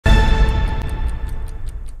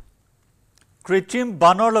কৃত্ৰিম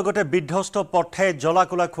বানৰ লগতে বিধ্বস্ত পথে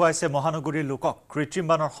জলাকলা খুৱাইছে মহানগৰীৰ লোকক কৃত্ৰিম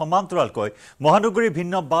বানৰ সমান্তৰালকৈ মহানগৰীৰ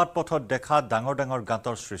ভিন্ন বাট পথত দেখা ডাঙৰ ডাঙৰ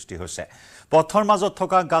গাঁতৰ সৃষ্টি হৈছে পথৰ মাজত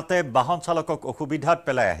থকা গাঁতে বাহন চালকক অসুবিধাত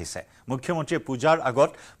পেলাই আহিছে মুখ্যমন্ত্ৰীয়ে পূজাৰ আগত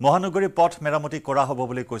মহানগৰীৰ পথ মেৰামতি কৰা হ'ব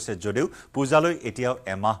বুলি কৈছে যদিও পূজালৈ এতিয়াও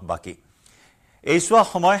এমাহ বাকি এইছোৱা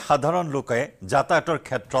সময় সাধাৰণ লোকে যাতায়াতৰ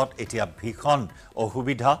ক্ষেত্ৰত এতিয়া ভীষণ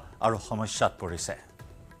অসুবিধা আৰু সমস্যাত পৰিছে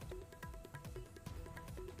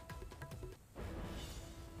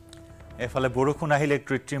এফালে বৰষুণ আহিলে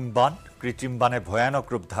কৃত্ৰিম বানে ভয়ানক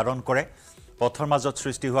ৰূপ ধাৰণ কৰে পথৰ মাজত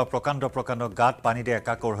সৃষ্টি হোৱা প্ৰকাণ্ড গাঁত পানীৰে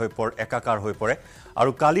একাকাৰ হৈ পৰে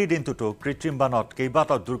আৰু কালিৰ দিনটোতো কৃত্ৰিম বানত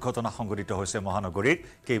কেইবাটাও দুৰ্ঘটনা সংঘটিত হৈছে মহানগৰীৰ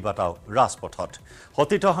কেইবাটাও ৰাজপথত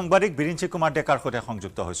সতীৰ্থ সাংবাদিক বিৰিঞ্চি কুমাৰ ডেকাৰ সৈতে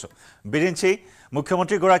সংযুক্ত হৈছো বিৰিঞ্চি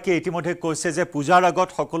মুখ্যমন্ত্ৰীগৰাকীয়ে ইতিমধ্যে কৈছে যে পূজাৰ আগত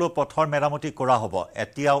সকলো পথৰ মেৰামতি কৰা হ'ব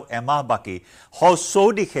এতিয়াও এমাহ বাকি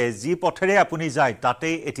চৌদিশে যি পথেৰে আপুনি যায়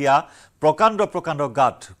তাতেই এতিয়া প্ৰকাণ্ড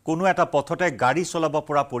গাঁত কোনো এটা পথতে গাড়ী চলাব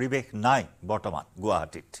পৰা পৰিৱেশ নাই বৰ্তমান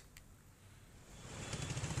গুৱাহাটীত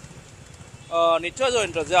নিশ্চয়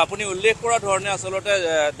জয়ন্ত যে আপুনি উল্লেখ কৰা ধৰণে আসলতে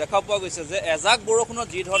দেখা পোৱা গৈছে যে এজাক বৰষুণত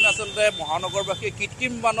যি ধৰণে আসলতে মহানগৰবাসী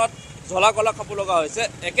কৃত্ৰিম বানত জ্বলাকলা খাব লগা হৈছে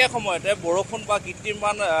একে সময়তে বৰষুণ বা কৃত্ৰিম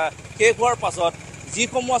বান শেষ হোৱাৰ পাছত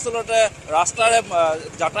যিসমূহ আসলতে ৰাস্তাৰে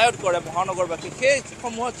যাতায়াত কৰে মহানগৰবাসী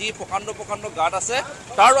সেইসমূহত যি প্ৰকাণ্ড গাঁত আছে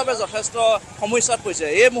তাৰ বাবে যথেষ্ট সমস্যাত পৰিছে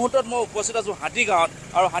এই মুহূৰ্তত মই উপস্থিত আছোঁ হাতীগাঁৱত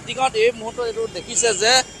আৰু হাতীগাঁৱত এই মুহূৰ্তত এইটো দেখিছে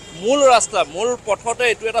যে মূল পথতে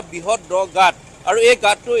এইটো এটা বৃহৎ দ গাঁত আৰু এই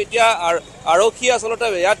গাঁতটো এতিয়া আৰক্ষী আসলতে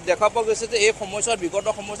ইয়াত দেখা পোৱা গৈছে যে এই সমস্যাৰ বিগত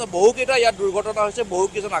সমস্যা বহুকেইটা ইয়াত দুৰ্ঘটনা হৈছে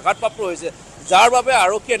বহুকেইজন আঘাতপ্ৰাপ্ত হৈছে যাৰ বাবে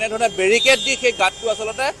আৰক্ষী এনেধৰণে বেৰিকেড দি সেই গাঁতটো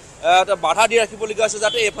আসলতে বাধা দি ৰাখিবলগীয়া হৈছে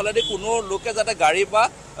যাতে এইফালেদি কোনো লোকে যাতে গাড়ী বা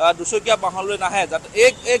দুচকীয়া বাহনলৈ নাহে যাতে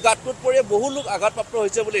এই গাঁতটোত পৰি বহু লোক আঘাতপ্ৰাপ্ত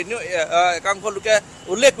হৈছে বুলি এনেও একাংশ লোকে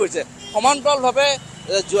উল্লেখ কৰিছে সমান্তৰালভাৱে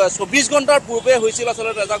 24 ঘণ্টাৰ পূৰ্বে হৈছিল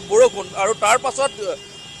আসলতে এজাক বৰষুণ আৰু তাৰ পাছত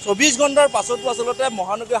 24 ঘণ্টাৰ পাছতো আসলতে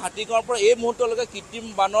মহানগৰী হাতীগাঁৱৰ পৰা এই মুহূৰ্তলৈকে কৃত্ৰিম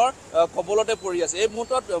বানৰ কবলতে পৰি আছে এই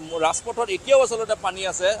মুহূৰ্তত ৰাজপথত এতিয়াও আসলতে পানী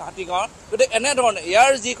আছে হাতীগাঁৱত গতিকে এনেধৰণে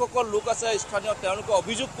ইয়াৰ যিসকল লোক আছে স্থানীয় তেওঁলোকে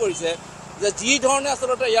অভিযোগ কৰিছে যে যি ধৰণে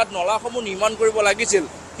আসলতে ইয়াত নলাসমূহ নিৰ্মাণ কৰিব লাগিছিল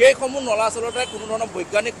সেইসমূহ নলা আসলতে কোনো ধৰণৰ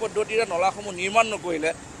বৈজ্ঞানিক পদ্ধতিৰে নলাসমূহ নিৰ্মাণ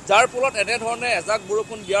নকৰিলে যাৰ ফলত এনেধৰণে এজাক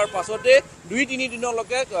বৰষুণ দিয়াৰ পাছতে 2-3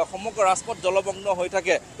 দিনলৈকে সমগ্ৰ ৰাজপথ জলমগ্ন হৈ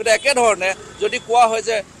থাকে গতিকে একেধৰণে যদি কোৱা হয়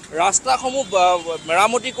যে ৰাস্তাসমূহ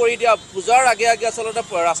মেৰামতি কৰি দিয়া পূজাৰ আগে আসলতে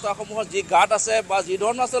ৰাস্তাসমূহত যি গাঁত আছে বা যি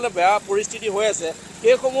ধৰণৰ আসলতে বেয়া পৰিস্থিতি হৈ আছে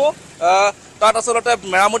সেইসমূহ তাত আসলতে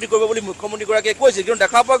মেৰামতি কৰিব বুলি মুখ্যমন্ত্ৰীগৰাকীয়ে কৈছিল কিন্তু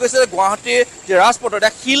দেখা পোৱা গৈছে যে গুৱাহাটীৰ যে ৰাজপথত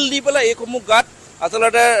শিল দি পেলাই এইসমূহ গাঁত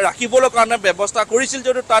আসলতে ৰাখিবলৈ কাৰণে ব্যৱস্থা কৰিছিল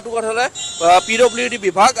যদিও তাতো আসলতে PWD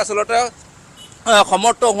বিভাগ আসলতে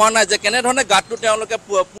সমৰ্থ হোৱা নাই যে কেনেধৰণে গাঁতটো তেওঁলোকে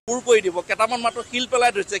পূৰ কৰি দিব কেইটামান মাত্ৰ শিল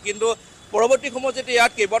পেলাই ধৰিছে কিন্তু পৰৱৰ্তী সময়ত যেতিয়া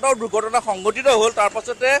ইয়াত কেইবাটাও দুৰ্ঘটনা সংঘটিত হ'ল তাৰ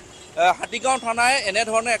পাছতে হাতীগাঁও থানাই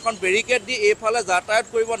এনেধৰণে এখন বেৰিকেড দি এইফালে যাতায়াত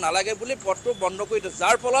কৰিব নালাগে বুলি পথটো বন্ধ কৰি দিছে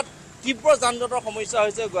যাৰ ফলত তীব্ৰ যান-জঁটৰ সমস্যা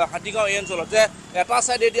হৈছে হাতীগাঁও এই অঞ্চলত যে এটা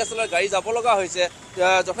ছাইডেদি আসলে গাড়ী যাব লগা হৈছে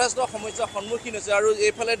যথেষ্ট সমস্যাৰ সন্মুখীন হৈছে আৰু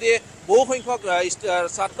এইফালেদি বহু সংখ্যক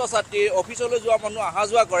ছাত্ৰ ছাত্ৰী অফিচলৈ যোৱা মানুহ অহা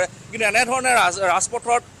যোৱা কৰে কিন্তু এনেধৰণে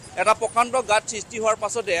ৰাজপথত এটা প্ৰকাণ্ড গাঁত সৃষ্টি হোৱাৰ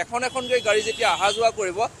পাছতে এখনকৈ গাড়ী যেতিয়া অহা যোৱা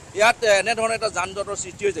কৰিব ইয়াত এনেধৰণে এটা যান-জঁটৰ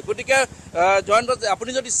সৃষ্টি হৈছে গতিকে জয়ন্ত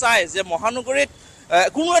আপুনি যদি চায় যে মহানগৰীত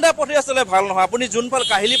কোনো এটা পথে আসলে ভাল নহয় আপুনি যোনফালে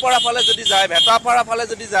কাহিলীপাৰা ফালে যদি যায় ভেটাপাৰা ফালে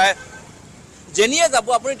যদি যায় যেনিয়ে যাব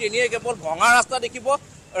আপুনি তেনিয়ে কেৱল ভঙা ৰাস্তা দেখিব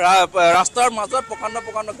ৰাস্তাৰ মাজত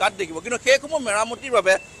প্ৰকাণ্ড গাঁত দেখিব কিন্তু সেইসমূহ মেৰামতিৰ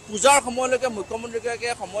বাবে পূজাৰ সময়লৈকে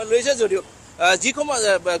মুখ্যমন্ত্ৰীগৰাকীয়ে সময় লৈছে যদিও যিসমূহ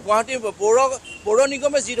গুৱাহাটী পৌৰ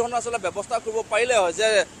নিগমে যি ধৰণৰ আসলে ব্যৱস্থা কৰিব পাৰিলে হয় যে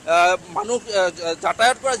মানুহ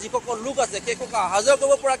যাতায়াত কৰা যিসকল লোক আছে সেইসকল অহা যোৱা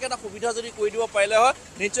কৰিব পৰাকৈ এটা সুবিধা যদি কৰি দিব পাৰিলে হয়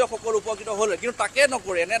নিশ্চয় সকলো উপকৃত হ'ল কিন্তু তাকে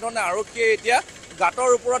নকৰে এনেধৰণে আৰক্ষীয়ে এতিয়া গাঁতৰ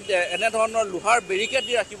ওপৰত এনেধৰণৰ লোহাৰ বেৰিকেড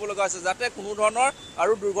দি ৰাখিব লগা হৈছে যাতে কোনো ধৰণৰ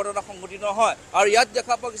আৰু দুৰ্ঘটনা সংঘটিত নহয় আৰু ইয়াত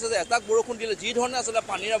দেখা পোৱা গৈছে যে এজাক বৰষুণ দিলে যি ধৰণে আচলতে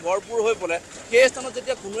পানীৰে ভৰপূৰ হৈ পৰে সেই স্থানত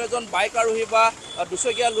যেতিয়া কোনো এজন বাইক আৰোহী বা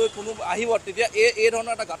দুচকীয়া লৈ কোনো আহিব তেতিয়া এই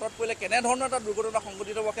ধৰণৰ এটা গাঁতত পৰিলে কেনেধৰণৰ এটা দুৰ্ঘটনা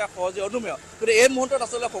সংঘটিত হ'ব সেয়া সহজে অনুমেয় কিন্তু এই মুহূৰ্তত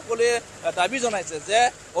আচলতে সকলোৱে দাবী জনাইছে যে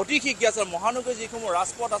অতি শীঘ্ৰে আছে মহানগৰীৰ যিসমূহ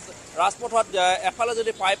ৰাজপথ আছে ৰাজপথত এফালে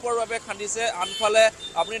যদি পাইপৰ বাবে খান্দিছে আনফালে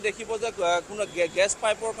আপুনি দেখিব যে কোনো গেছ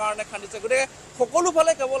পাইপৰ কাৰণে খান্দিছে গতিকে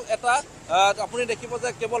সকলোফালে কেৱল এটা আপুনি দেখিব যে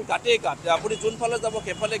কেৱল গাঁতেই গাঁত আপুনি যোনফালে যাব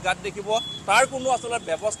সেইফালে গাঁত দেখিব তাৰ কোনো আসলে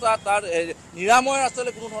ব্যৱস্থা তাৰ নিৰাময়ৰ আসলে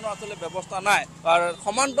কোনো ধৰণৰ আসলে ব্যৱস্থা নাই আৰু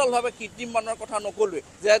সমান্তৰালভাৱে কৃত্ৰিম বানৰ কথা নকলোৱে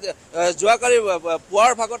যে যোৱাকালি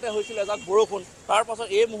পুৱাৰ ভাগতে হৈছিল এজাক বৰষুণ তাৰ পাছত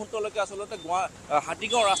এই মুহূৰ্তলৈকে আসলতে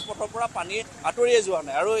হাতীগাঁও ৰাজপথৰ পৰা পানী আঁতৰিয়ে যোৱা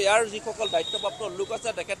নাই আৰু ইয়াৰ যিসকল দায়িত্বপ্ৰাপ্ত লোক আছে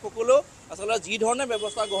তেখেতসকলেও আসলে যি ধৰণে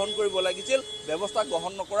ব্যৱস্থা গ্ৰহণ কৰিব লাগিছিল ব্যৱস্থা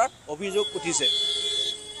গ্ৰহণ নকৰাৰ অভিযোগ উঠিছে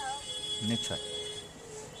নিশ্চয়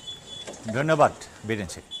ধন্যবাদ বীৰেন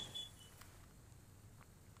সিং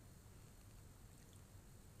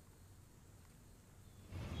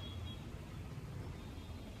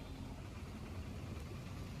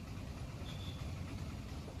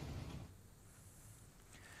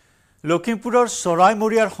লখিমপুৰৰ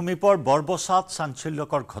চৰাইমৰীয়াৰ সমীপৰ বৰবছাত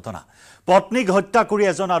চাঞ্চল্যকৰ ঘটনা পত্নীক হত্যা কৰি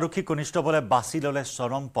এজন আৰক্ষী কনিষ্টবলে বাছি ললে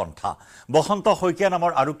চৰম পন্থা বসন্ত শইকীয়া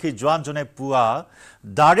নামৰ আৰক্ষী জোৱানজনে পুৱা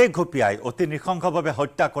দাৰে ঘপিয়াই অতি নৃশংসভাৱে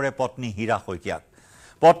হত্যা কৰে পত্নী হীৰা শইকীয়াক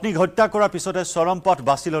পত্নীক হত্যা কৰাৰ পিছতে চৰম পথ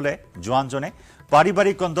বাছি ললে জোৱানজনে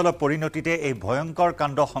পাৰিবাৰিক কন্দলৰ পৰিণতিতে এই ভয়ংকৰ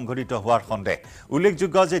কাণ্ড সংঘটিত হোৱাৰ সন্দেহ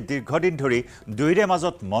উল্লেখযোগ্য যে দীৰ্ঘদিন ধৰি দুইৰে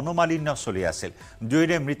মাজত মনোমালিন্য চলি আছিল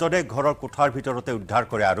দুইৰে মৃতদেহ ঘৰৰ কোঠাৰ ভিতৰতে উদ্ধাৰ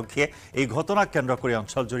কৰে আৰক্ষীয়ে এই ঘটনাক কেন্দ্ৰ কৰি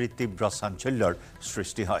অঞ্চলজুৰি তীব্ৰ চাঞ্চল্যৰ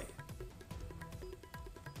সৃষ্টি হয়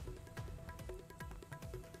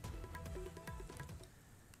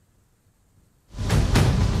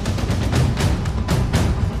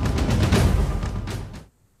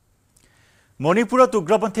মণিপুৰত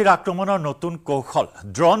উগ্ৰপন্থীৰ আক্ৰমণৰ নতুন কৌশল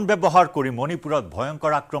ড্ৰোন ব্যৱহাৰ কৰি মণিপুৰত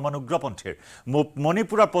ভয়ংকৰ আক্ৰমণ উগ্ৰপন্থীৰ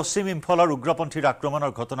মণিপুৰৰ পশ্চিম ইম্ফলৰ উগ্ৰপন্থীৰ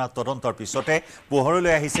আক্ৰমণৰ ঘটনা তদন্তৰ পিছতে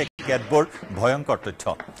পোহৰলৈ আহিছে কেতবোৰ ভয়ংকৰ তথ্য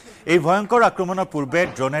এই ভয়ংকৰ আক্ৰমণৰ পূৰ্বে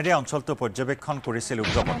ড্ৰোনেৰে অঞ্চলটো পৰ্যবেক্ষণ কৰিছিল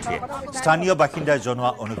উগ্ৰপন্থীয়ে স্থানীয় বাসিন্দাই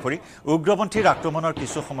জনোৱা অনুসৰি উগ্ৰপন্থীৰ আক্ৰমণৰ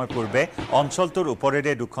কিছু সময় পূৰ্বে অঞ্চলটোৰ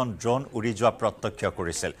ওপৰেৰে দুখন ড্ৰোন উৰি যোৱা প্ৰত্যক্ষ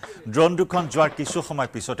কৰিছিল ড্ৰোন দুখন যোৱাৰ কিছু সময়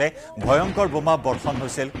পিছতে ভয়ংকৰ বোমা বৰ্ষণ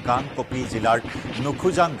হৈছিল কানকপি জিলাৰ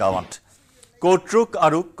নুখুজাং গাঁৱত কোটৰুক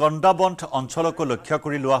আৰু কণ্ডাবন্থ অঞ্চলকো লক্ষ্য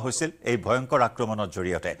কৰি লোৱা হৈছিল এই ভয়ংকৰ আক্ৰমণৰ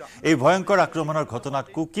জৰিয়তে এই ভয়ংকৰ আক্ৰমণৰ ঘটনাত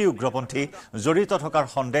কুকি উগ্ৰপন্থী জড়িত থকাৰ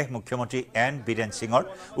সন্দেহ মুখ্যমন্ত্ৰী এন বীৰেন সিঙৰ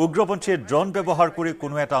উগ্ৰপন্থীয়ে ড্ৰোন ব্যৱহাৰ কৰি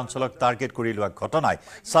কোনো এটা অঞ্চলক টাৰ্গেট কৰি লোৱা ঘটনাই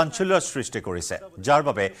চাঞ্চল্যৰ সৃষ্টি কৰিছে যাৰ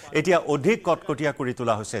বাবে এতিয়া অধিক কটকটীয়া কৰি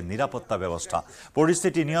তোলা হৈছে নিৰাপত্তা ব্যৱস্থা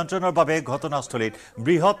পৰিস্থিতি নিয়ন্ত্ৰণৰ বাবে ঘটনাস্থলীত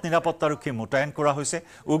বৃহৎ নিৰাপত্তাৰক্ষী মোতায়েন কৰা হৈছে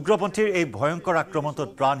উগ্ৰপন্থীৰ এই ভয়ংকৰ আক্ৰমণত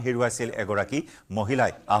প্ৰাণ হেৰুৱাইছিল এগৰাকী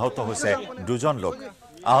মহিলাই আহত হৈছে দুজন লোক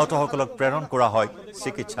আহতসকলক প্ৰেৰণ কৰা হয়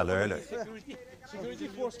চিকিৎসালয়লৈ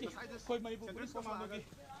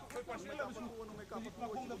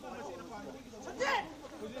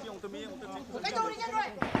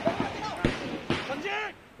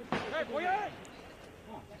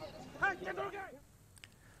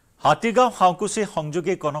হাতীগাঁও হাউকুচি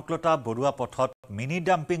সংযোগী কনকলতা বৰুৱা পথত মিনি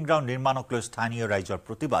ডাম্পিং গ্ৰাউণ্ড নিৰ্মাণক লৈ স্থানীয় ৰাইজৰ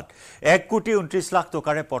প্ৰতিবাদ 1,29,00,000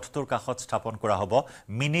 টকাৰে পথটোৰ কাষত স্থাপন কৰা হ'ব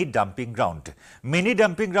mini dumping ground mini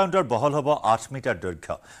dumping গ্ৰাউণ্ডৰ বহল হ'ব 8 মিটাৰ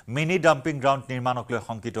দৈৰ্ঘ্য মিনি ডাম্পিং গ্ৰাউণ্ড নিৰ্মাণক লৈ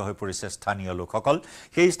শংকিত হৈ পৰিছে স্থানীয় লোকসকল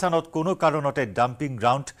সেই স্থানত কোনো কাৰণতে ডাম্পিং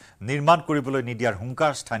গ্ৰাউণ্ড নিৰ্মাণ কৰিবলৈ নিদিয়াৰ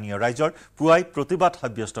হুংকাৰ স্থানীয় ৰাইজৰ পুৱাই প্ৰতিবাদ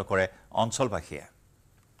সাব্যস্ত কৰে অঞ্চলবাসীয়ে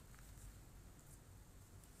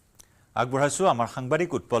আগবঢ়াইছো আমাৰ সাংবাদিক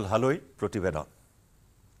উৎপল হালৈ প্ৰতিবেদন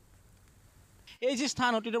এই যে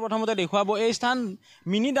স্থান অতীত প্ৰথমতে দেখুৱাব এই স্থান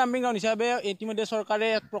মিনি ডাম্পিং গ্ৰাউণ্ড হিচাপে ইতিমধ্যে চৰকাৰে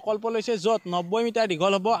এক প্ৰকল্প লৈছে য'ত 90 মিটাৰ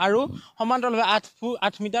দীঘল হ'ব আৰু সমান্তৰালভাৱে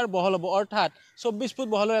 8 মিটাৰ বহল হ'ব অৰ্থাৎ 24 ফুট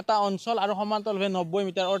বহলৰ এটা অঞ্চল আৰু সমান্তৰালভাৱে 90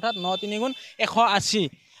 মিটাৰ অৰ্থাৎ 9 3 গুণ 180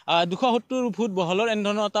 270 ফুট বহলৰ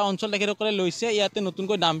এনেধৰণৰ এটা অঞ্চল তেখেতসকলে লৈছে ইয়াতে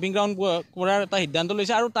নতুনকৈ ডাম্পিং গ্ৰাউণ্ড কৰাৰ এটা সিদ্ধান্ত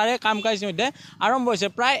লৈছে আৰু তাৰে কাম কাজ ইতিমধ্যে আৰম্ভ হৈছে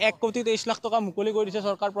প্ৰায় 1,23,00,000 টকা মুকলি কৰি দিছে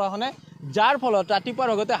চৰকাৰ প্ৰশাসনে যাৰ ফলত ৰাতিপুৱাৰ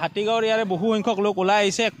ভাগতে হাতীগাঁৱৰ ইয়াৰে বহু সংখ্যক লোক ওলাই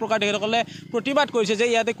আহিছে এক প্ৰকাৰ তেখেতসকলে প্ৰতিবাদ কৰিছে যে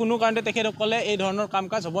ইয়াতে কোনো কাৰণতে তেখেতসকলে এই ধৰণৰ কাম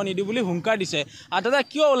কাজ হ'ব নিদিব বুলি হুংকাৰ দিছে আৰু দাদা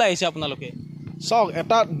কিয় ওলাই আহিছে আপোনালোকে চাওক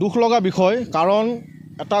এটা দুখ লগা বিষয় কাৰণ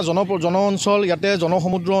এটা জন অঞ্চল ইয়াতে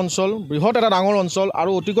জনসমুদ্ৰ অঞ্চল বৃহৎ এটা ডাঙৰ অঞ্চল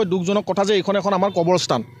আৰু অতিকৈ দুখজনক কথা যে এইখন এখন আমাৰ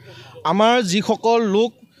কবৰস্থান আমাৰ যিসকল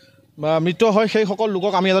লোক মৃত হয় সেইসকল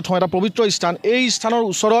লোকক আমি ইয়াতে থওঁ এটা পবিত্ৰ স্থান এই স্থানৰ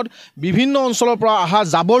ওচৰত বিভিন্ন অঞ্চলৰ পৰা অহা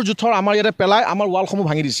জাবৰ জোঁথৰ আমাৰ ইয়াতে পেলাই আমাৰ ৱালসমূহ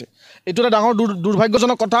ভাঙি দিছে এইটো এটা ডাঙৰ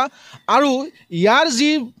দুৰ্ভাগ্যজনক কথা আৰু ইয়াৰ যি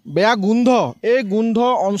বেয়া গোন্ধ এই গোন্ধ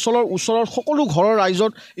অঞ্চলৰ ওচৰৰ সকলো ঘৰৰ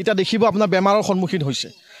ৰাইজত এতিয়া দেখিব আপোনাৰ বেমাৰৰ সন্মুখীন হৈছে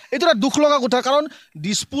এইটো এটা দুখ লগা কথা কাৰণ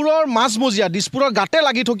দিছপুৰৰ মাজমজিয়া দিছপুৰৰ গাতে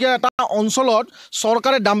লাগি থকা এটা অঞ্চলত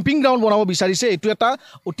চৰকাৰে ডাম্পিং গ্ৰাউণ্ড বনাব বিচাৰিছে এইটো এটা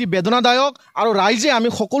অতি বেদনাদায়ক আৰু ৰাইজে আমি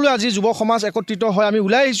সকলোৱে আজি যুৱ সমাজ একত্ৰিত হৈ আমি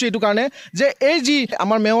ওলাই আহিছোঁ এইটো কাৰণে যে এই যি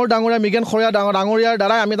আমাৰ মেয়ৰ ডাঙৰীয়া মৃগেন খৰীয়া ডাঙৰীয়াৰ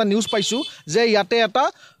দ্বাৰাই আমি এটা নিউজ পাইছোঁ যে ইয়াতে এটা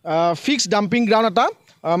ফিক্স ডাম্পিং গ্ৰাউণ্ড এটা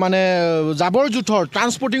মানে জাবৰ জোঁথৰ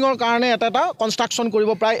ট্ৰান্সপৰ্টিঙৰ কাৰণে এটা কনষ্ট্ৰাকশ্যন কৰিব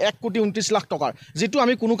প্ৰায় 1,29,00,000 টকাৰ যিটো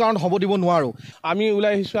আমি কোনো কাৰণত হ'ব দিব নোৱাৰোঁ আমি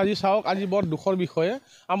ওলাই আহিছোঁ আজি চাওক আজি বৰ দুখৰ বিষয়ে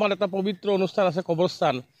আমাৰ এটা পবিত্ৰ অনুষ্ঠান আছে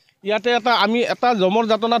কবৰস্থান ইয়াতে আমি এটা জমৰ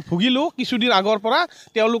যাতনাত ভুগিলোঁ কিছুদিন আগৰ পৰা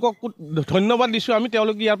তেওঁলোকক ধন্যবাদ দিছোঁ আমি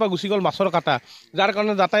তেওঁলোকে ইয়াৰ পৰা গুচি গ'ল মাছৰ কাটা যাৰ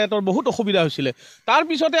কাৰণে যাতায়াতৰ বহুত অসুবিধা হৈছিলে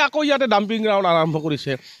তাৰপিছতে আকৌ ইয়াতে ডাম্পিং গ্ৰাউণ্ড আৰম্ভ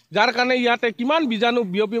কৰিছে যাৰ কাৰণে ইয়াতে কিমান বীজাণু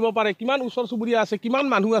বিয়পিব পাৰে কিমান ওচৰ চুবুৰীয়া আছে কিমান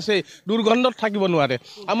মানুহ আছে দুৰ্গন্ধত থাকিব নোৱাৰে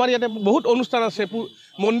আমাৰ ইয়াতে বহুত অনুষ্ঠান আছে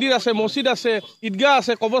মন্দিৰ আছে মছজিদ আছে ঈদগাহ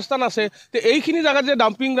আছে কবৰস্থান আছে তে এইখিনি জায়গাত যে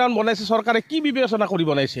ডাম্পিং গ্ৰাউণ্ড বনাইছে চৰকাৰে কি বিবেচনা কৰি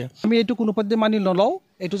বনাইছে আমি এইটো কোনো পধ্যে মানি নলওঁ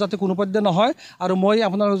এইটো যাতে কোনো পধ্যে নহয় আৰু মই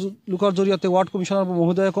আপোনালোকৰ জৰিয়তে ৱাৰ্ড কমিশ্যনাৰ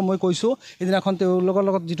মহোদয়ক মই কৈছোঁ এদিনাখন তেওঁলোকৰ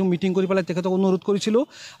লগত যিটো মিটিং কৰি পেলাই তেখেতক অনুৰোধ কৰিছিলোঁ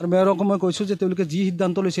আৰু মেয়ৰক মই কৈছোঁ যে তেওঁলোকে যি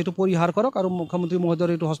সিদ্ধান্ত লৈছে এইটো পৰিহাৰ কৰক আৰু মুখ্যমন্ত্ৰী মহোদয়ৰ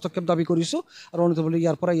এইটো হস্তক্ষেপ দাবী কৰিছোঁ আৰু অনুৰোধ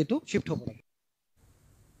ইয়াৰ পৰা এইটো শ্বিফ্ট হ'ব লাগে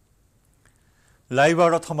লাইভ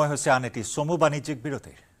আৱাৰত সময় হৈছে আন এটি চমু বাণিজ্যিক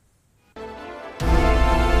বিৰতিৰ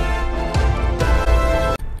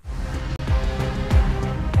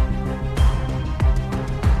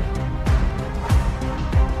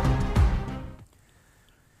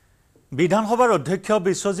বিধানসভাৰ অধ্যক্ষ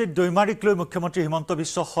বিশ্বজিৎ দৈমাৰীক লৈ মুখ্যমন্ত্ৰী হিমন্ত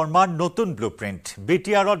বিশ্ব শৰ্মাৰ নতুন ব্লুপ্ৰিণ্ট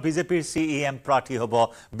বিটিআৰত বিজেপিৰ চিএম প্ৰাৰ্থী হ'ব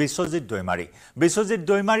বিশ্বজিৎ দৈমাৰী বিশ্বজিৎ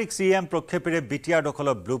দৈমাৰীক চিএম প্ৰক্ষেপেৰে বিটিআৰ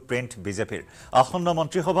দখলৰ ব্লুপ্ৰিণ্ট বিজেপিৰ আসন্ন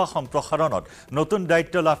মন্ত্ৰীসভা সম্প্ৰসাৰণত নতুন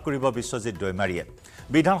দায়িত্ব লাভ কৰিব বিশ্বজিৎ দৈমাৰীয়ে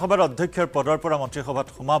বিধানসভাৰ অধ্যক্ষৰ পদৰ পৰা মন্ত্ৰীসভাত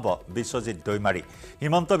সোমাব বিশ্বজিৎ দৈমাৰী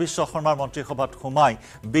হিমন্ত বিশ্ব শৰ্মাৰ মন্ত্ৰীসভাত সোমাই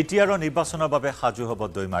বিটিআৰৰ নিৰ্বাচনৰ বাবে সাজু হ'ব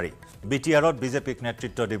দৈমাৰী বিটিআৰত বিজেপিক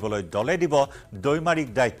নেতৃত্ব দিবলৈ দলে দিব দৈমাৰীক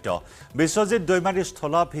দায়িত্ব বিশ্বজিৎ দৈমাৰীৰ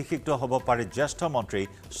স্থলাভিষিক্ত হ'ব পাৰে জ্যেষ্ঠ মন্ত্ৰী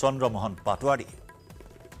চন্দ্ৰমোহন পাটোৱাৰী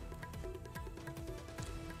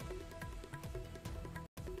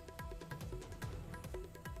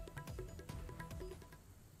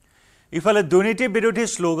ইফালে দুৰ্নীতি বিৰোধী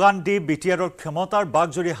শ্লোগান দি বিটিআৰৰ ক্ষমতাৰ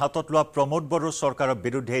বাগজৰি হাতত লোৱা প্ৰমোদ বড়োৰ চৰকাৰৰ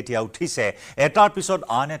বিৰুদ্ধে এতিয়া উঠিছে এটাৰ পিছত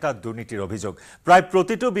আন এটা দুৰ্নীতিৰ অভিযোগ প্ৰায়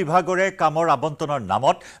প্ৰতিটো বিভাগৰে কামৰ আবণ্টনৰ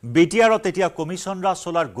নামত বিটিআৰত এতিয়া কমিছন ৰাজ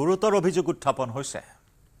চলাৰ গুৰুতৰ অভিযোগ উত্থাপন হৈছে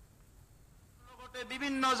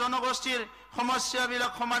বিভিন্ন জনগোষ্ঠীৰ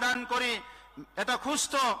সমস্যাবিলাক সমাধান কৰি এটা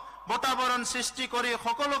সুস্থ বাতাবৰণ সৃষ্টি কৰি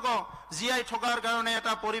সকলোকে জীয়াই থকাৰ কাৰণে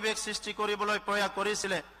এটা পৰিৱেশ সৃষ্টি কৰিবলৈ প্ৰয়াস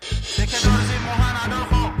কৰিছিল তেখেতৰ যি মহান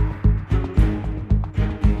আদৰ্শ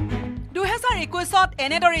 2021ত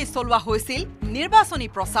এনেদৰেই চলোৱা হৈছিল নিৰ্বাচনী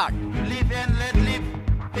প্ৰচাৰ লিভ এণ্ড লেট লিভ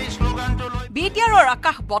এই শ্লোগানটো লৈ বিটিআৰৰ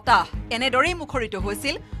আকাশ বতাহ এনেদৰেই মুখৰিত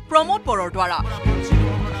হৈছিল প্ৰমোদ বড়োৰ দ্বাৰা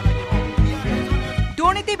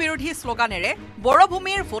দুৰ্নীতি বিৰোধী শ্লোগানেৰে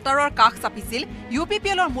বড়োভূমিৰ ভোটাৰৰ কাষ চাপিছিল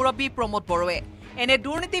ইউপিপিএলৰ মুৰব্বী প্ৰমোদ বড়োৱে এনে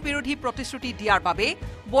দুৰ্নীতি বিৰোধী প্ৰতিশ্ৰুতি দিয়াৰ বাবে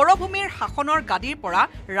বড়োভূমিৰ শাসনৰ গাদীৰ পৰা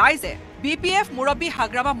ৰাইজে বিপিএফ মুৰব্বী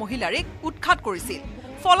হাগ্ৰামা মহিলাৰীক উৎখাত কৰিছিল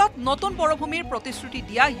ফলত নতুন বড়োভূমিৰ প্ৰতিশ্ৰুতি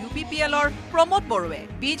দিয়া ইউপিপিএলৰ প্ৰমোদ বড়োৱে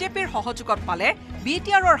বিজেপিৰ সহযোগত পালে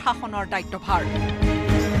বিটিআৰৰ শাসনৰ দায়িত্বভাৰ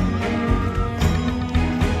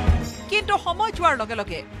কিন্তু সময় যোৱাৰ লগে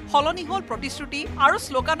লগে সলনি হ'ল প্ৰতিশ্ৰুতি আৰু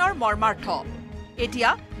শ্লোগানৰ মৰ্মাৰ্থ এতিয়া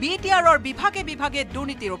বিটিআৰৰ বিভাগে বিভাগে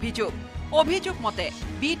দুৰ্নীতিৰ অভিযোগ মতে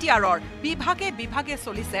বিটিআৰৰ বিভাগে বিভাগে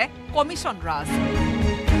চলিছে কমিছন ৰাজ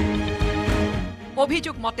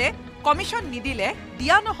অভিযোগ মতে কমিছন নিদিলে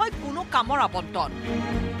দিয়া নহয় কোনো কামৰ আবণ্টন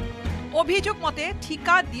অভিযোগ মতে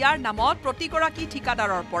ঠিকা দিয়াৰ নামত প্ৰতিগৰাকী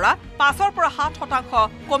ঠিকাদাৰৰ পৰা 5 পৰা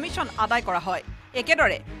 7% কমিছন আদায় কৰা হয়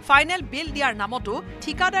একেদৰে ফাইনেল বিল দিয়াৰ নামতো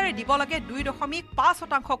ঠিকাদাৰে দিব লাগে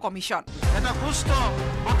 2.5% কমিছন এটা সুস্থ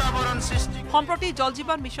বাতাবৰণ সৃষ্টি সম্প্ৰতি জল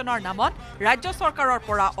জীৱন মিছনৰ নামত ৰাজ্য চৰকাৰৰ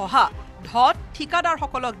পৰা অহা ধন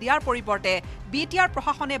ঠিকাদাৰসকলক দিয়াৰ পৰিৱৰ্তে বিটিআৰ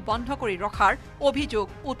প্ৰশাসনে বন্ধ কৰি ৰখাৰ অভিযোগ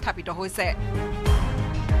উত্থাপিত হৈছে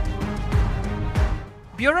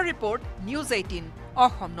bureau report news 18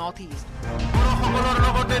 Assam north east সকলৰ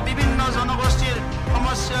লগতে বিভিন্ন জনগোষ্ঠীৰ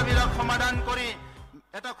সমস্যাবিলাক সমাধান কৰি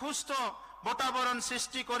এটা সুস্থ বাতাবৰণ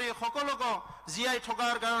সৃষ্টি কৰি সকলোকে জীয়াই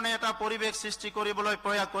থকাৰ কাৰণে এটা পৰিৱেশ সৃষ্টি কৰিবলৈ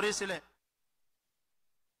প্ৰয়াস কৰিছিল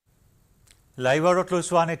লাইভ আৱাৰত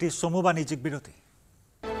লৈছো আন এটি চমু বাণিজ্যিক বিৰতি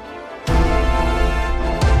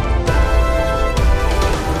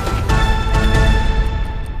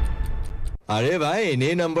আৰে ভাই এনে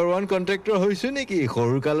নাম্বাৰ 1 কন্ট্ৰাক্টৰ হইছো নেকি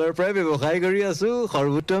সৰুকালৰ পৰাই ব্যৱসায় কৰি আছো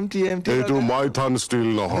সৰ্বোত্তম টিএমটি এইটো মাইথান ষ্টিল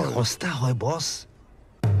নহয় সস্তা হয় বস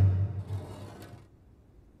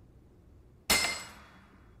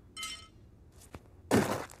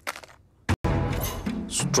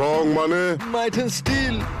ষ্ট্ৰং মানে মাইথান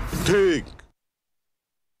ষ্টিল ঠিক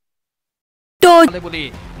বুলি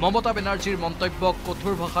মমতা বেনাৰ্জীৰ মন্তব্যক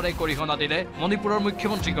কঠোৰ ভাষাৰে গৰিহণা দিলে মণিপুৰৰ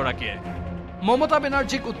মুখ্যমন্ত্ৰীগৰাকীয়ে মমতা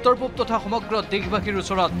বেনাৰ্জীক উত্তৰ পূব তথা সমগ্ৰ দেশবাসীৰ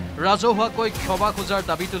ওচৰত ৰাজহুৱাকৈ ক্ষমা খোজাৰ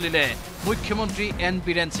দাবী তুলিলে মুখ্যমন্ত্ৰী এন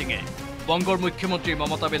বীৰেন সিঙে বংগৰ মুখ্যমন্ত্ৰী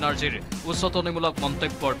মমতা বেনাৰ্জীৰ উচতনিমূলক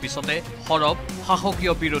মন্তব্যৰ পিছতে সৰব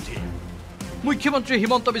শাসকীয় বিৰোধী মুখ্যমন্ত্ৰী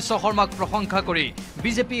হিমন্ত বিশ্ব শৰ্মাক প্ৰশংসা কৰি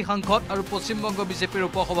বিজেপি সাংসদ আৰু পশ্চিমবংগ বিজেপিৰ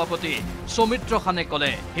উপসভাপতি সৌমিত্ৰ খানে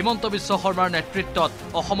ক'লে হিমন্ত বিশ্ব শৰ্মাৰ নেতৃত্বত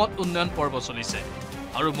অসমত উন্নয়ন পৰ্ব চলিছে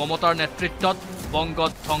আৰু মমতাৰ নেতৃত্বত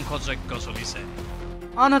বংগত ধ্বংসযজ্ঞ চলিছে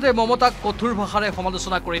আনহাতে মমতাক কঠোৰ ভাষাৰে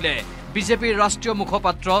সমালোচনা কৰিলে বিজেপিৰ ৰাষ্ট্ৰীয়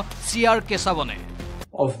মুখপাত্ৰ CR কেশৱনে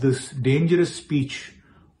of this dangerous speech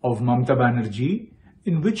of Mamata Banerjee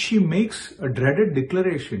in which she makes a dreaded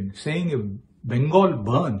declaration saying if Bengal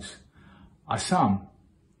burns, Assam,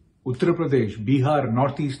 Uttar Pradesh, Bihar,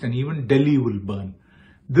 Northeast, and even Delhi will burn.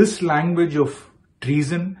 This language of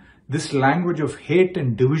treason, this language of hate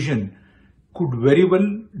and division could very well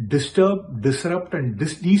disturb, disrupt, and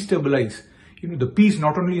destabilize, the peace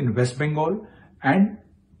not only in West Bengal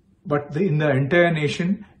but in the entire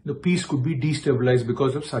nation. The peace could be destabilized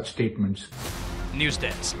because of such statements. News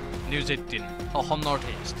Desk, News18 Assam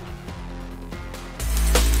Northeast.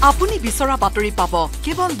 আপুনি বিচৰা বাতৰি পাব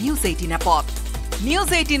কেৱল News18 এপত।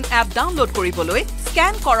 News18 app download কৰিবলৈ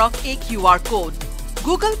scan কৰক এই QR code.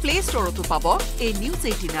 Google Play Storeতো পাব এই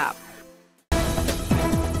News18 এপ।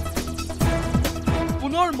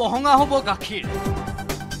 পুনৰ মহঙা হ'ব গাখীৰ।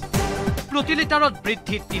 প্ৰতি লিটাৰত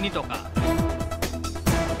বৃদ্ধি 3 টকা।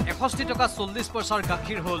 61 টকা 40 পইচাৰ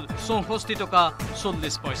গাখীৰ হ'ল 64 টকা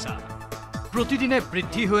 40 পইচা। প্ৰতিদিনে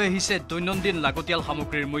বৃদ্ধি হৈ আহিছে দৈনন্দিন লাগতিয়াল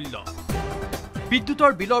সামগ্ৰীৰ মূল্য।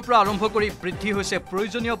 বিদ্যুতৰ বিলৰ পৰা আৰম্ভ কৰি বৃদ্ধি হৈছে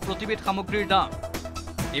প্ৰয়োজনীয় প্ৰতিবিধ সামগ্ৰীৰ দাম।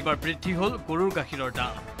 এবাৰ বৃদ্ধি হ'ল গৰুৰ গাখীৰৰ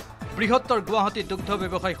দাম। বৃহত্তৰ গুৱাহাটী দুগ্ধ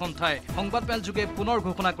ব্যৱসায়ী সন্থাই সংবাদমেল যোগে পুনৰ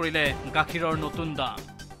ঘোষণা কৰিলে গাখীৰৰ নতুন দাম।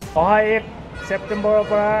 অহা 1 ছেপ্টেম্বৰৰ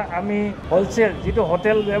পৰা আমি হোলচেল যিটো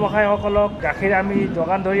হোটেল ব্যৱসায়ীসকলক গাখীৰ আমি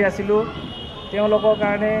যোগান ধৰি আছিলোঁ, তেওঁলোকৰ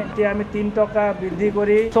কাৰণে এতিয়া আমি 3 টকা বৃদ্ধি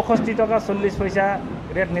কৰি 64 টকা 40 পইচা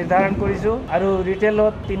ৰেট নিৰ্ধাৰণ কৰিছোঁ আৰু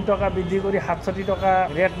ৰিটেইলত 3 টকা বৃদ্ধি কৰি 67 টকা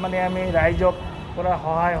ৰেট আমি ৰাইজক পৰা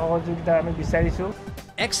সহায় সহযোগিতা আমি বিচাৰিছোঁ।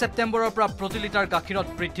 1 ছেপ্টেম্বৰৰ পৰা প্ৰতি লিটাৰ গাখীৰত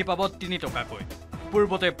বৃদ্ধি পাব 3 টকাকৈ।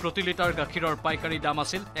 পূৰ্বতে প্ৰতি লিটাৰ গাখীৰৰ পাইকাৰী দাম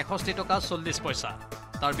আছিল 61 টকা 40 পইচা।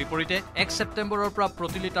 তাৰ বিপৰীতে 1 ছেপ্টেম্বৰৰ পৰা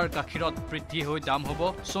প্ৰতি লিটাৰ গাখীৰত বৃদ্ধি হৈ দাম হ'ব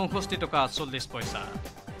 64 টকা 40 পইচা।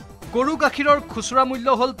 গৰু গাখীৰৰ খুচুৰা মূল্য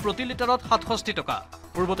হ'ল প্ৰতি লিটাৰত 67 টকা।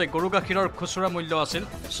 পূৰ্বতে গৰু গাখীৰৰ খুচুৰা মূল্য আছিল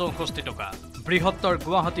 64 টকা। বৃহত্তৰ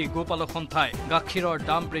গুৱাহাটী গোপালক সন্থাই গাখীৰৰ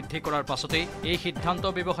দাম বৃদ্ধি কৰাৰ পাছতেই এই সিদ্ধান্ত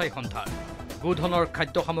ব্যৱসায়ী সন্থাৰ। গোধনৰ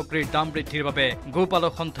খাদ্য সামগ্ৰীৰ দাম বৃদ্ধিৰ বাবে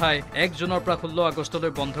গোপালক সন্থাই 1 জুনৰ পৰা 16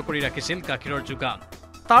 আগষ্টলৈ বন্ধ কৰি ৰাখিছিল গাখীৰৰ যোগান।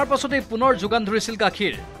 তাৰ পাছতেই পুনৰ যোগান ধৰিছিল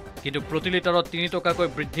গাখীৰ, কিন্তু প্ৰতি লিটাৰত 3 টকাকৈ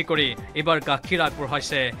বৃদ্ধি কৰি এবাৰ গাখীৰ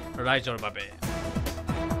আগবঢ়াইছে ৰাইজৰ বাবে।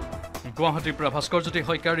 গুৱাহাটীৰ পৰা ভাস্কৰ জ্যোতি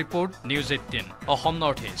শইকীয়াৰ ৰিপৰ্ট, News18 Assam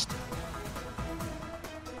Northeast।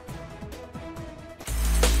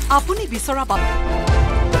 আপুনি বিচৰা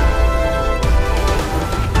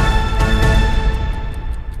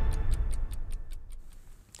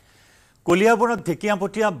কলিয়াবৰত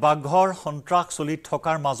ঢেকিয়াপতীয়া বাঘৰ সন্ত্ৰাস চলি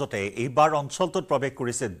থকাৰ মাজতে এইবাৰ অঞ্চলটোত প্ৰৱেশ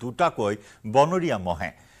কৰিছে দুটাকৈ বনৰীয়া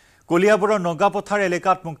মহে। কলিয়াবৰৰ নগাপথাৰ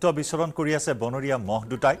এলেকাত মুক্ত বিচৰণ কৰি আছে বনৰীয়া মহ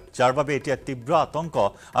দুটাই, যাৰ বাবে এতিয়া তীব্ৰ আতংক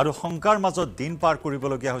আৰু শংকাৰ মাজত দিন পাৰ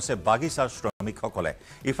কৰিবলগীয়া হৈছে বাগিচাৰ শ্ৰমিকসকলে।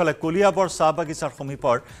 ইফালে কলিয়াবৰ চাহ বাগিচাৰ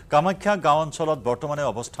সমীপৰ কামাখ্যা গাঁও অঞ্চলত বৰ্তমানে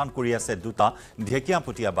অৱস্থান কৰি আছে দুটা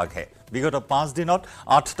ঢেকিয়াপতীয়া বাঘে। বিগত 5 দিনত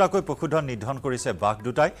 8টাকৈ পশুধন নিধন কৰিছে বাঘ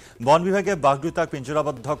দুটাই। বন বিভাগে বাঘ দুটাক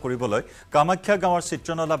পিঞ্জৰাবদ্ধ কৰিবলৈ কামাখ্যা গাঁৱৰ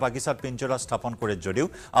চিত্ৰনলা বাগিচাত পিঞ্জৰা স্থাপন কৰে যদিও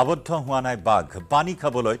আবদ্ধ হোৱা নাই বাঘ। পানী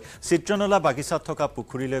খাবলৈ চিত্ৰনলা বাগিচাত থকা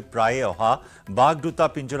পুখুৰীলৈ প্ৰায়ে অহা বাঘ দুটা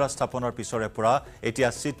পিঞ্জৰা স্থাপনৰ পিছৰে পৰা এতিয়া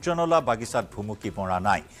চিত্ৰনলা বাগিচাত ভুমুকি মৰা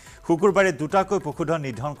নাই। শুকুৰবাৰে দুটাকৈ পশুধন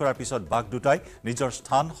নিধন কৰাৰ পিছত বাঘ দুটাই নিজৰ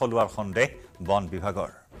স্থান সলোৱাৰ সন্দেহ বন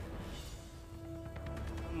বিভাগৰ।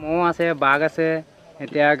 মহ আছে, বাঘ আছে,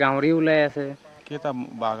 এতিয়া গাহৰি ওলাই আছে। কেইটা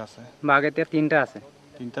বাঘ আছে? বাঘ এতিয়া 3টা আছে।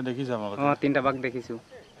 3টা দেখিছা? 3টা বাঘ দেখিছো।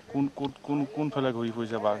 কোন ফালে ঘূৰি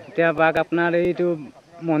ফুৰিছে বাঘ? এতিয়া বাঘ আপোনাৰ এইটো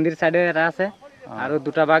মন্দিৰ চাইডে এটা আছে আৰু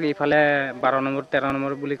দুটা বাঘ ইফালে 12 নম্বৰ 13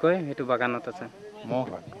 নম্বৰ বুলি কয় সেইটো বাগানত আছে।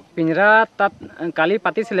 পিঞ্জৰা তাত কালি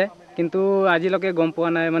পাতিছিলে, কিন্তু আজিলৈকে গম পোৱা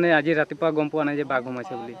নাই, আজি ৰাতিপুৱা গম পোৱা নাই যে বাঘ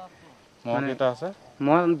সোমাইছে বুলি। মহ কেইটা আছে?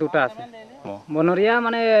 মহ 2টা আছে। বনৰীয়া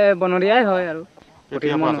বনৰীয়াই হয় আৰু।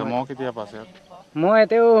 মহ কেতিয়া পাছে? মই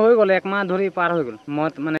এতিয়াও হৈ গ'ল 1 মাহ ধৰি পাৰ হৈ গ'ল। মহ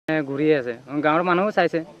ঘূৰিয়ে আছে। গাঁৱৰ মানুহো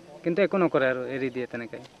চাইছে, কিন্তু একো নকৰে আৰু এৰি দিয়ে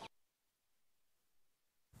তেনেকৈ।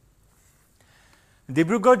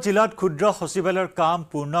 ডিব্ৰুগড় জিলাত ক্ষুদ্ৰ সচিবালয়ৰ কাম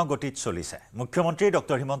পূৰ্ণ গতিত চলিছে। মুখ্যমন্ত্ৰী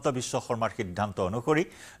ডক্টৰ হিমন্ত বিশ্ব শৰ্মাৰ সিদ্ধান্ত অনুসৰি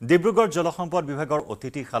ডিব্ৰুগড় জলসম্পদ বিভাগৰ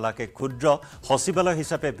অতিথিশালাকে ক্ষুদ্ৰ সচিবালয়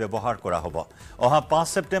হিচাপে ব্যৱহাৰ কৰা হ'ব। অহা 5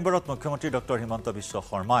 ছেপ্টেম্বৰত মুখ্যমন্ত্ৰী ডক্টৰ হিমন্ত বিশ্ব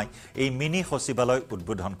শৰ্মাই এই মিনি সচিবালয়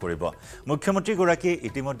উদ্বোধন কৰিব। মুখ্যমন্ত্ৰীগৰাকীয়ে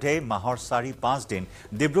ইতিমধ্যে মাহৰ 4-5 দিন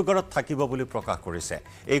ডিব্ৰুগড়ত থাকিব বুলি প্ৰকাশ কৰিছে।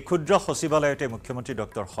 এই ক্ষুদ্ৰ সচিবালয়তে মুখ্যমন্ত্ৰী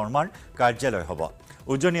ডক্টৰ শৰ্মাৰ কাৰ্যালয় হ'ব।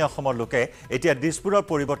 উজনি অসমৰ লোকে এতিয়া দিছপুৰৰ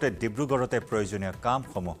পৰিৱৰ্তে ডিব্ৰুগড়তে প্ৰয়োজনীয়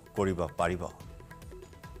কামসমূহ কৰিব পাৰিব।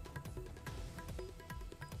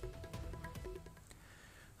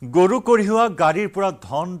 গৰু কঢ়িওৱা গাড়ীৰ পৰা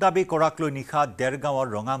ধন দাবী কৰাক লৈ নিশা দেৰগাঁৱৰ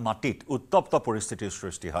ৰঙা মাটিত উত্তপ্ত পৰিস্থিতিৰ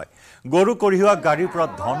সৃষ্টি হয়। গৰু কঢ়িওৱা গাড়ীৰ পৰা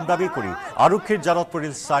ধন দাবী কৰি আৰক্ষীৰ জালত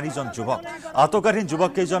পৰিল 4জন যুৱক। আটকাধীন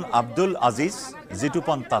যুৱককেইজন আব্দুল আজিজ,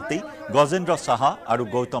 জিতুপন তাঁতী, গজেন্দ্ৰ সাহা আৰু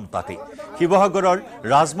গৌতম তাঁতী। শিৱসাগৰৰ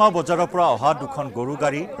ৰাজমাও বজাৰৰ পৰা অহা দুখন গৰু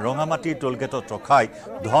গাড়ী ৰঙামাটিৰ টোলগেটত ৰখাই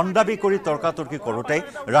ধন দাবী কৰি তৰ্কাতৰ্কি কৰোঁতে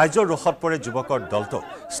ৰাইজৰ ৰোষত পৰে যুৱকৰ দলটো।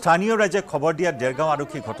 স্থানীয় ৰাইজে খবৰ দিয়া দেৰগাঁও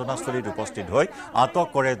আৰক্ষী ঘটনাস্থলীত উপস্থিত হৈ আটক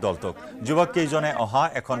কৰে দলটোক। যুৱককেইজনে অহা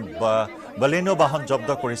এখন বলেনো বাহন জব্দ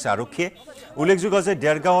কৰিছে আৰক্ষীয়ে। উল্লেখযোগ্য যে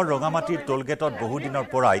দেৰগাঁৱৰ ৰঙামাটিৰ টোলগেটত বহুদিনৰ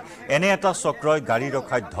পৰাই এনে এটা চক্ৰই গাড়ী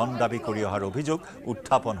ৰখাই ধন দাবী কৰি অহাৰ অভিযোগ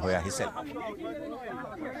উত্থাপন হৈ আহিছে।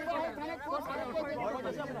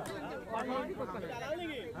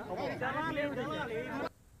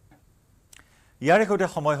 ইয়াৰে সৈতে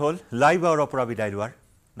সময় হ'ল লাইভ আৱাৰৰ পৰা বিদায় লোৱাৰ।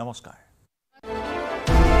 নমস্কাৰ।